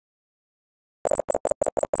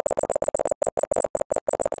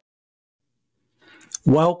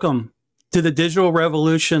Welcome to the Digital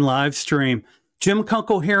Revolution live stream. Jim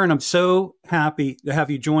Kunkel here, and I'm so happy to have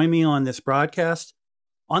you join me on this broadcast.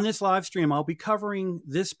 On this live stream, I'll be covering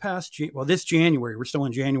this January, we're still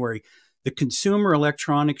in January, the Consumer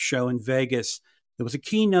Electronics Show in Vegas. There was a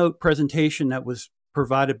keynote presentation that was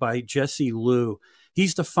provided by Jesse Liu.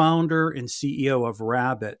 He's the founder and CEO of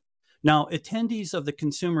Rabbit. Now, attendees of the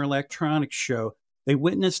Consumer Electronics Show, they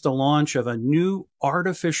witnessed the launch of a new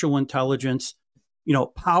artificial intelligence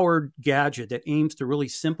powered gadget that aims to really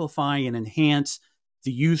simplify and enhance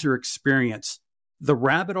the user experience. The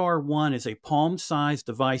Rabbit R1 is a palm-sized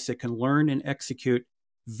device that can learn and execute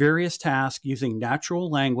various tasks using natural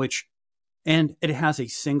language, and it has a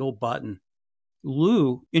single button.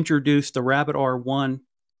 Liu introduced the Rabbit R1,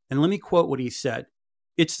 and let me quote what he said.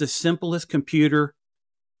 "It's the simplest computer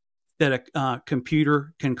that a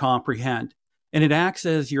computer can comprehend, and it acts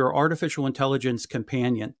as your artificial intelligence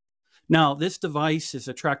companion." Now, this device has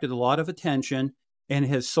attracted a lot of attention and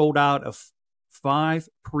has sold out of 5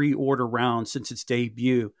 pre-order rounds since its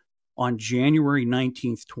debut on January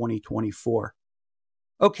 19th, 2024.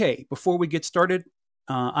 Okay, before we get started,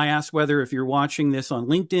 I ask whether if you're watching this on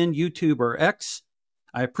LinkedIn, YouTube, or X,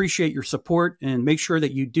 I appreciate your support, and make sure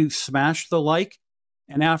that you do smash the like.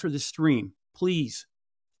 And after the stream, please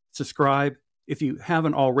subscribe if you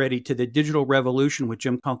haven't already to the Digital Revolution with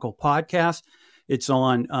Jim Kunkel podcast. It's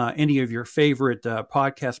on any of your favorite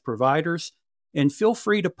podcast providers. And feel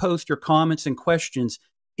free to post your comments and questions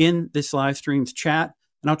in this live stream's chat,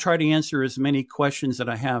 and I'll try to answer as many questions that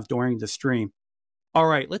I have during the stream. All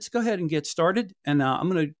right, let's go ahead and get started. And I'm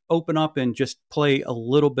going to open up and just play a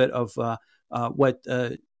little bit of what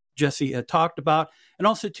Jesse had talked about. And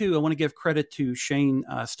also, too, I want to give credit to Shane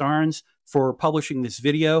Starnes for publishing this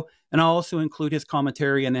video. And I'll also include his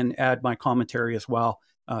commentary and then add my commentary as well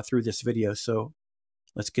through this video. So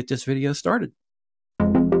let's get this video started.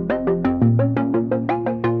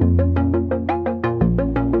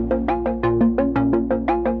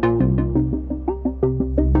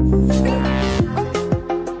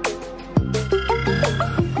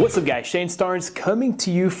 What's up, guys? Shane Starnes coming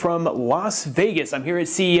to you from Las Vegas. I'm here at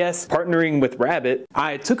CES partnering with Rabbit.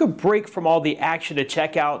 I took a break from all the action to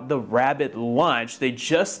check out the Rabbit launch. They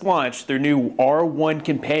just launched their new R1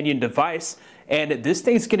 companion device, and this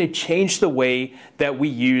thing's going to change the way that we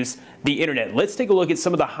use the internet. Let's take a look at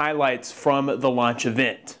some of the highlights from the launch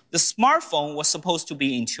event. The smartphone was supposed to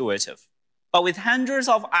be intuitive, but with hundreds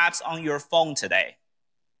of apps on your phone today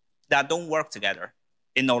that don't work together,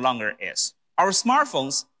 it no longer is. Our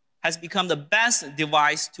smartphones has become the best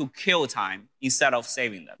device to kill time instead of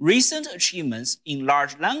saving them. Recent achievements in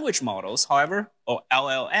large language models, however, or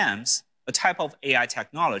LLMs, a type of AI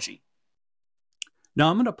technology.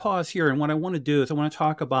 Now I'm going to pause here, and what I want to do is I want to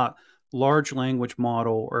talk about large language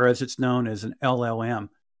model, or as it's known as an LLM.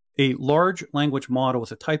 A large language model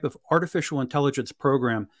is a type of artificial intelligence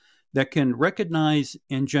program that can recognize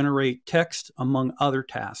and generate text among other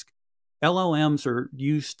tasks. LLMs are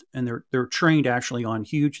used, and they're trained actually on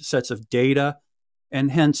huge sets of data,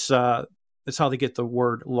 and hence that's how they get the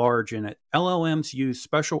word large in it. LLMs use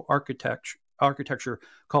special architecture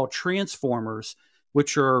called transformers,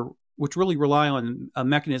 which really rely on a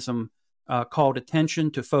mechanism called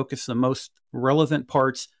attention to focus the most relevant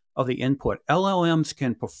parts of the input. LLMs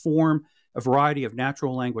can perform a variety of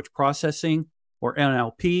natural language processing, or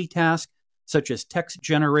NLP tasks, such as text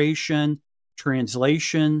generation,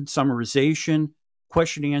 translation, summarization,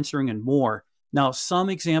 question answering, and more. Now, some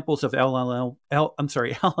examples of LLMs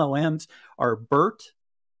are BERT,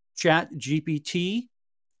 ChatGPT,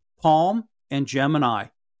 Palm, and Gemini.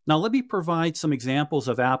 Now, let me provide some examples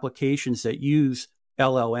of applications that use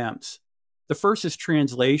LLMs. The first is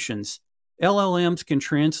translations. LLMs can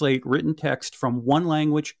translate written text from one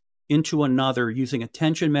language into another using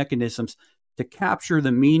attention mechanisms to capture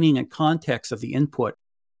the meaning and context of the input.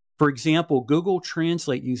 For example, Google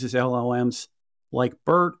Translate uses LLMs like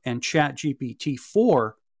BERT and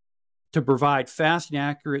ChatGPT-4 to provide fast and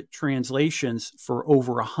accurate translations for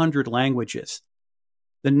over 100 languages.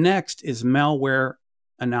 The next is malware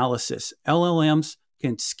analysis. LLMs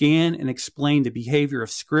can scan and explain the behavior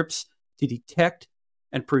of scripts to detect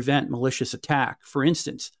and prevent malicious attack. For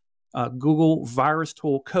instance, Google Virus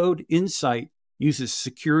Tool Code Insight uses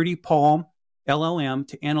Security Palm LLM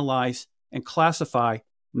to analyze and classify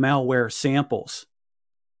malware samples.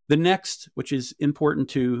 The next, which is important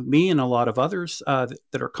to me and a lot of others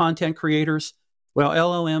that are content creators, well,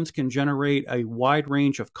 LLMs can generate a wide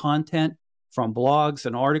range of content from blogs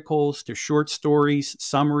and articles to short stories,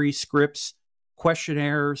 summary scripts,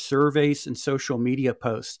 questionnaires, surveys, and social media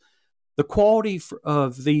posts. The quality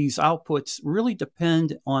of these outputs really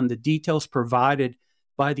depend on the details provided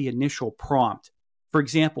by the initial prompt. For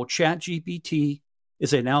example, ChatGPT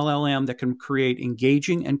is an LLM that can create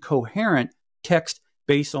engaging and coherent text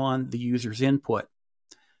based on the user's input.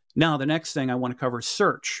 Now, the next thing I want to cover is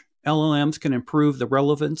search. LLMs can improve the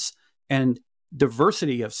relevance and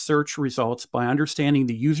diversity of search results by understanding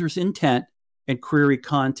the user's intent and query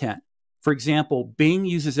content. For example, Bing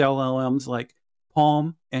uses LLMs like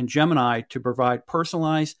Palm and Gemini to provide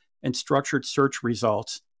personalized and structured search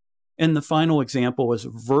results. And the final example is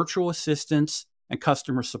virtual assistants and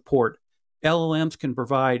customer support. LLMs can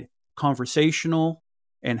provide conversational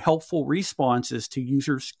and helpful responses to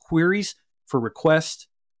users' queries for requests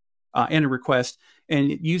and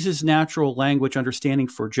it uses natural language understanding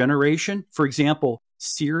for generation. For example,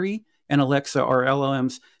 Siri and Alexa are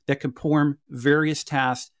LLMs that can perform various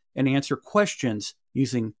tasks and answer questions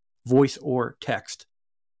using voice or text.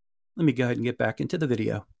 Let me go ahead and get back into the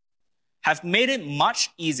video. Have made it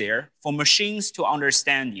much easier for machines to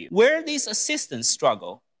understand you. Where these assistants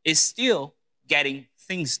struggle is still getting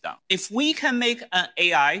things done. If we can make an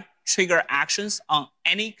AI trigger actions on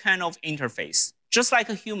any kind of interface, just like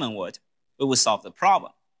a human would, we will solve the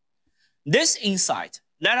problem. This insight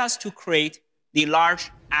led us to create the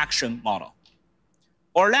large action model,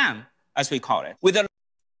 or LAM, as we call it.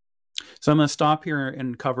 So I'm going to stop here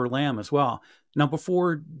and cover LAM as well. Now,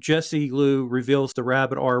 before Jesse Liu reveals the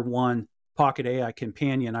Rabbit R1 Pocket AI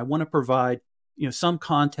Companion, I want to provide some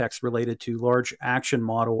context related to Large Action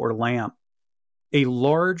Model, or LAM. A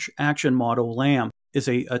Large Action Model, LAM, is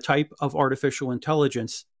a type of artificial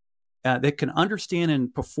intelligence that can understand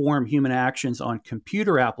and perform human actions on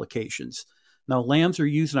computer applications. Now, LAMs are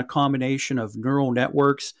used in a combination of neural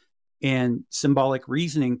networks and symbolic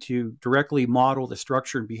reasoning to directly model the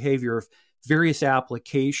structure and behavior of various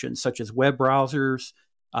applications, such as web browsers,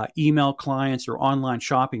 email clients, or online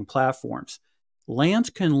shopping platforms. LAMs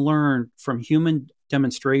can learn from human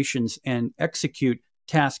demonstrations and execute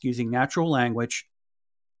tasks using natural language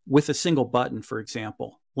with a single button, for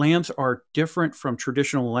example. LAMs are different from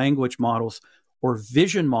traditional language models or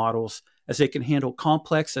vision models, as they can handle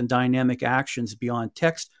complex and dynamic actions beyond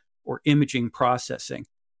text or imaging processing.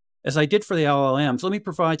 As I did for the LLMs, let me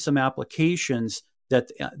provide some applications that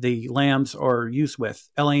the LAMs are used with.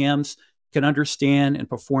 LAMs can understand and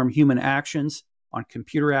perform human actions on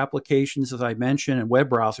computer applications, as I mentioned, and web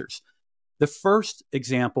browsers. The first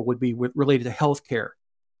example would be related to healthcare.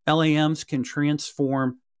 LAMs can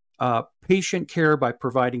transform patient care by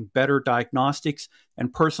providing better diagnostics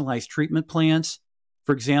and personalized treatment plans.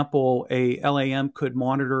 For example, a LAM could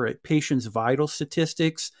monitor a patient's vital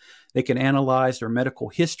statistics. They can analyze their medical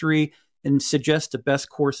history and suggest the best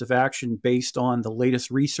course of action based on the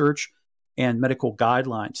latest research and medical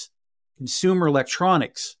guidelines. Consumer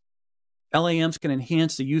electronics. LAMs can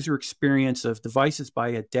enhance the user experience of devices by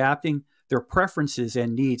adapting their preferences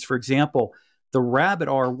and needs. For example, the Rabbit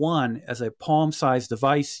R1, as a palm-sized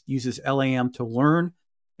device, uses LAM to learn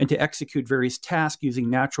and to execute various tasks using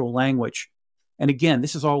natural language. And again,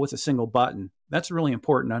 this is all with a single button. That's really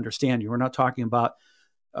important to understand. We're not talking about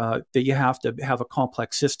that you have to have a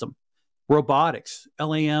complex system. Robotics.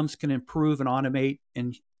 LAMs can improve and automate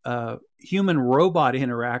human-robot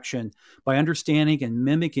interaction by understanding and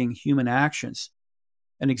mimicking human actions.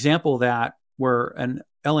 An example of that, where an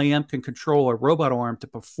LAM can control a robot arm to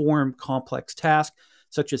perform complex tasks,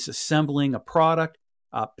 such as assembling a product,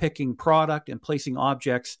 picking product, and placing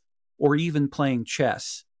objects, or even playing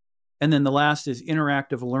chess. And then the last is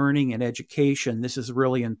interactive learning and education. This is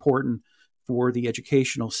really important for the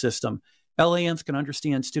educational system. LAMs can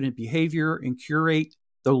understand student behavior and curate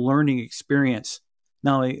the learning experience.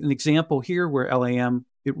 Now, an example here where LAM,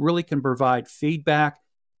 it really can provide feedback,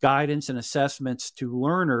 guidance, and assessments to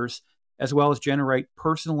learners, as well as generate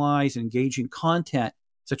personalized, engaging content,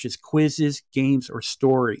 such as quizzes, games, or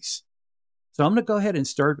stories. So I'm going to go ahead and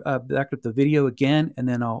start back up the video again, and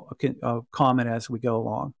then I'll comment as we go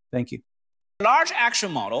along. Thank you. Large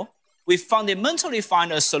action model, we fundamentally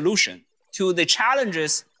find a solution to the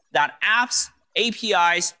challenges that apps,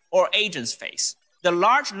 APIs, or agents face. The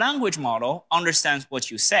large language model understands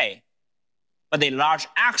what you say, but the large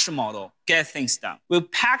action model gets things done. We'll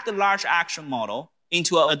pack the large action model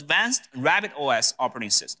into an advanced RabbitOS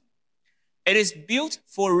operating system. It is built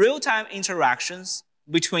for real-time interactions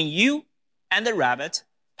between you and the Rabbit,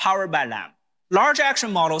 powered by LAM. Large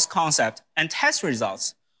action models concept and test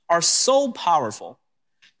results are so powerful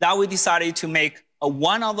that we decided to make a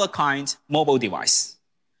one-of-a-kind mobile device.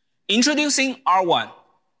 Introducing R1,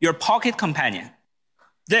 your pocket companion.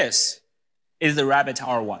 This is the Rabbit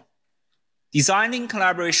R1. Designed in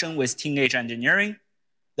collaboration with Teenage Engineering,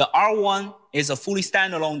 The R1 is a fully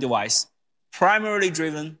standalone device, primarily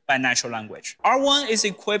driven by natural language. R1 is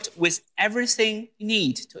equipped with everything you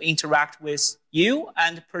need to interact with you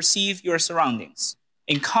and perceive your surroundings.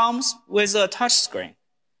 It comes with a touchscreen,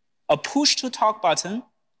 a push-to-talk button,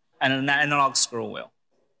 and an analog scroll wheel,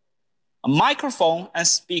 a microphone and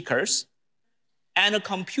speakers, and a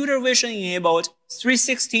computer vision-enabled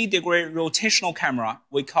 360-degree rotational camera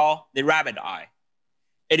we call the Rabbit Eye.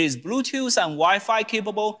 It is Bluetooth and Wi-Fi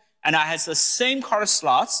capable, and it has the same card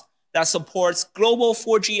slots that supports global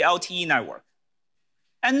 4G LTE network.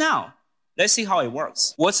 And now, let's see how it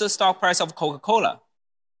works. What's the stock price of Coca-Cola?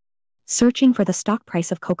 Searching for the stock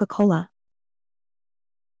price of Coca-Cola.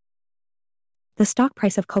 The stock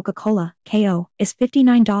price of Coca-Cola, KO, is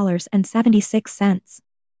 $59.76.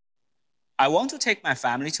 I want to take my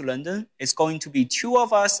family to London. It's going to be 2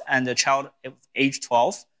 of us and a child of age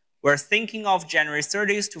 12. We're thinking of January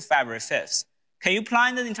 30th to February 5th. Can you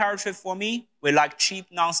plan the entire trip for me? We like cheap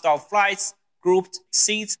non-stop flights, grouped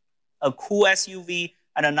seats, a cool SUV,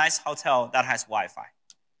 and a nice hotel that has Wi-Fi.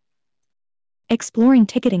 Exploring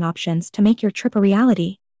ticketing options to make your trip a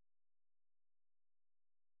reality.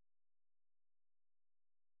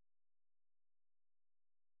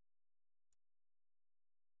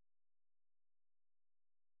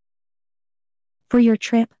 For your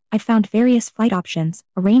trip, I found various flight options,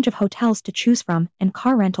 a range of hotels to choose from, and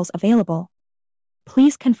car rentals available.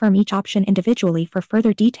 Please confirm each option individually for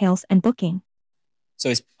further details and booking. So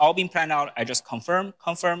it's all been planned out. I just confirm,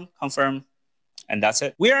 confirm, confirm, and that's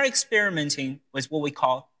it. We are experimenting with what we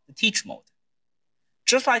call the teach mode.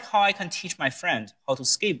 Just like how I can teach my friend how to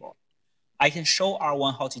skateboard, I can show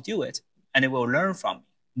R1 how to do it, and it will learn from me.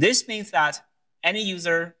 This means that any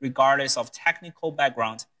user, regardless of technical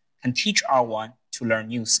background, can teach R1 to learn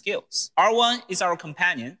new skills. R1 is our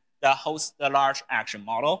companion that hosts the large action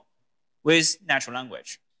model with natural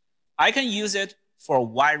language. I can use it for a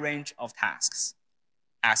wide range of tasks.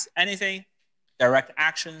 Ask anything, direct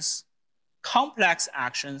actions, complex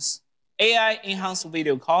actions, AI-enhanced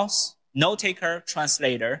video calls, note-taker,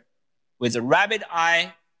 translator, with a Rabbit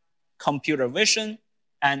Eye, computer vision,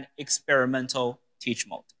 and experimental teach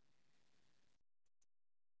mode.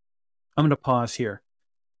 I'm going to pause here.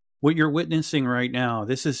 What you're witnessing right now,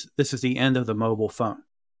 this is the end of the mobile phone.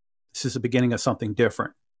 This is the beginning of something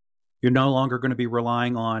different. You're no longer going to be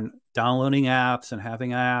relying on downloading apps and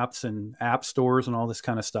having apps and app stores and all this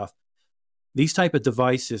kind of stuff. These type of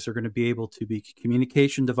devices are going to be able to be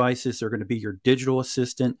communication devices. They're going to be your digital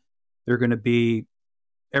assistant. They're going to be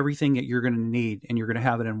everything that you're going to need, and you're going to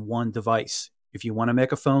have it in one device. If you want to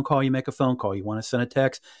make a phone call, you make a phone call. You want to send a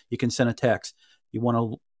text, you can send a text. You want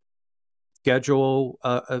to schedule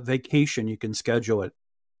a vacation, you can schedule it.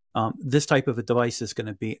 This type of a device is going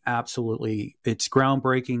to be absolutely, it's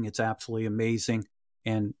groundbreaking. It's absolutely amazing.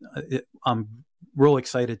 And I'm real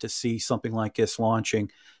excited to see something like this launching,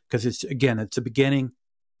 because it's a beginning.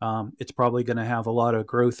 It's probably going to have a lot of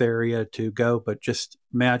growth area to go, but just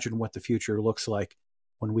imagine what the future looks like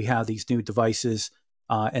when we have these new devices,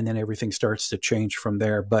 and then everything starts to change from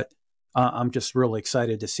there. But I'm just really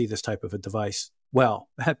excited to see this type of a device. Well,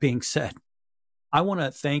 that being said, I want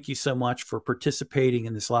to thank you so much for participating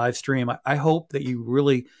in this live stream. I hope that you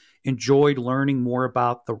really enjoyed learning more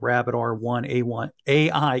about the Rabbit R1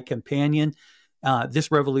 AI companion.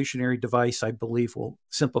 This revolutionary device, I believe, will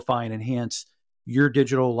simplify and enhance your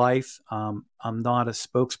digital life. I'm not a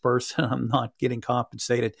spokesperson. I'm not getting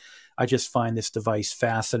compensated. I just find this device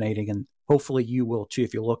fascinating, and hopefully you will too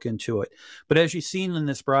if you look into it. But as you've seen in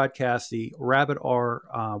this broadcast, the Rabbit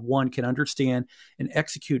R1 can understand and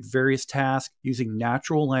execute various tasks using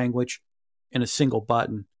natural language in a single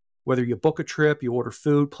button. Whether you book a trip, you order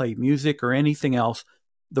food, play music, or anything else,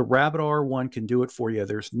 the Rabbit R1 can do it for you.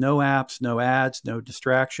 There's no apps, no ads, no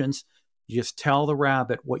distractions. You just tell the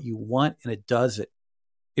Rabbit what you want, and it does it.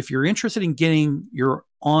 If you're interested in getting, you're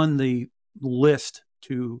on the list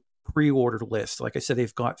to pre-order list. Like I said,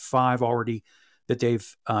 they've got 5 already that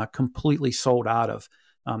they've completely sold out of.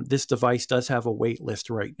 This device does have a wait list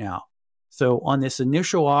right now. So on this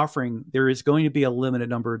initial offering, there is going to be a limited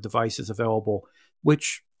number of devices available,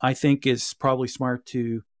 which I think is probably smart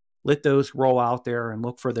to let those roll out there and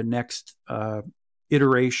look for the next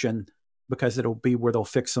iteration, because it'll be where they'll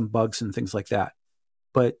fix some bugs and things like that.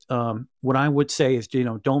 But what I would say is,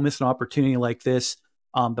 don't miss an opportunity like this.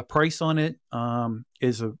 The price on it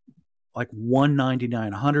is like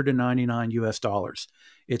 $199 US.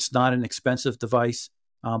 It's not an expensive device,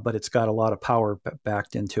 but it's got a lot of power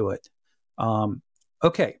backed into it.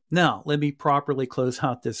 Okay, now let me properly close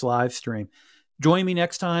out this live stream. Join me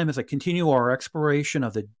next time as I continue our exploration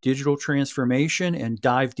of the digital transformation and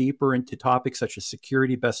dive deeper into topics such as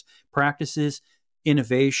security best practices,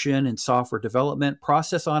 innovation and software development,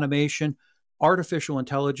 process automation, artificial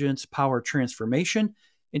intelligence, power transformation,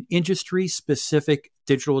 and industry-specific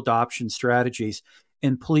digital adoption strategies.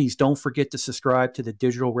 And please don't forget to subscribe to the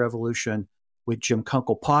Digital Revolution with Jim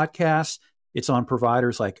Kunkel podcast. It's on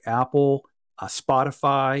providers like Apple,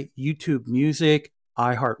 Spotify, YouTube Music,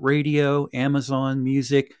 iHeartRadio, Amazon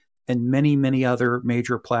Music, and many, many other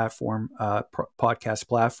major podcast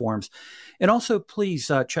platforms. And also, please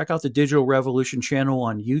check out the Digital Revolution channel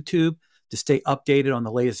on YouTube to stay updated on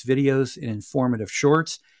the latest videos and informative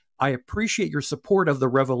shorts. I appreciate your support of the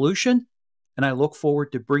revolution, and I look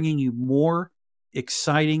forward to bringing you more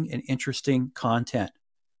exciting and interesting content.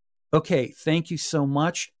 Okay, thank you so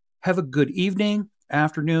much. Have a good evening,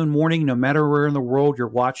 afternoon, morning, no matter where in the world you're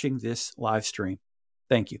watching this live stream.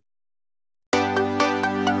 Thank you.